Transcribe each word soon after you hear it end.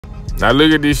Now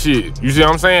look at this shit. You see what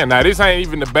I'm saying? Now this ain't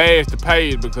even the badge to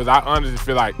page, because I honestly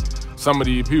feel like some of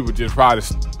these people just probably,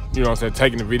 you know what I'm saying,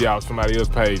 taking the video off somebody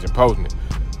else's page and posting it.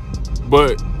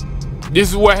 But this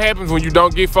is what happens when you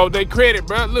don't give folks their credit,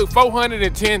 bro. Look,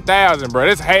 410,000, bro.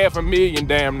 That's $500,000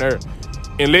 damn near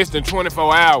in less than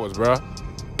 24 hours, bro.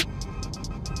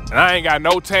 And I ain't got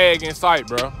no tag in sight,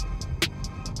 bro.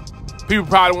 People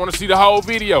probably want to see the whole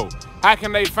video. How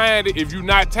can they find it if you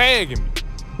not tagging me?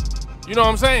 You know what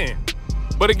I'm saying?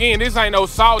 But again, this ain't no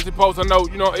saucy post. I know,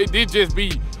 you know, it did just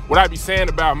be what I be saying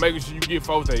about making sure you give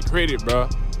folks their credit, bro.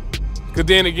 Cause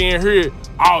then again here,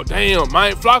 oh damn,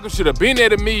 man, Flocka should have been at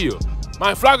the meal.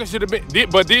 Man, Flocka should have been,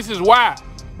 but this is why.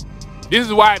 This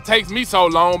is why it takes me so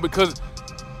long, because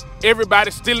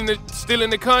everybody's stealing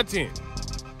the content.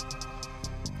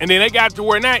 And then they got to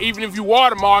where now, even if you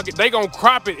watermark it, they gonna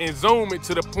crop it and zoom it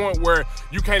to the point where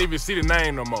you can't even see the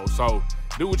name no more. So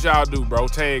do what y'all do, bro,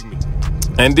 tag me.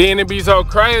 And then it be so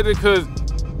crazy, because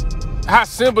how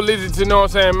simple is it to, know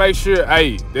what I'm saying, make sure,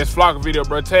 hey, that's Flocka video,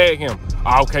 bro, tag him.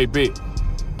 Oh, okay, bet.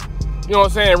 You know what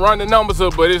I'm saying, run the numbers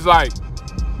up, but it's like,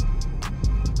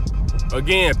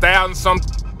 again, 1,000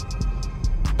 something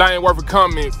worth of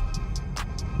comments,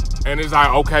 and it's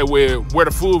like, okay, well, where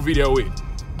the full video is?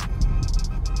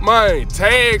 Man,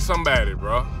 tag somebody,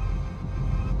 bro.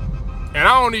 And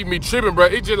I don't even be tripping, bro.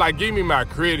 It just like, give me my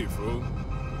credit, fool.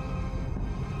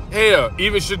 Hell,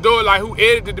 even Shador, like, who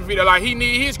edited the video, like, he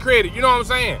need his credit. You know what I'm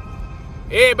saying?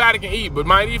 Everybody can eat, but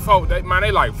man, these folks, they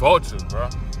like vultures, bro.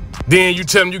 Then you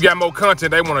tell them you got more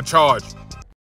content, they want to charge you.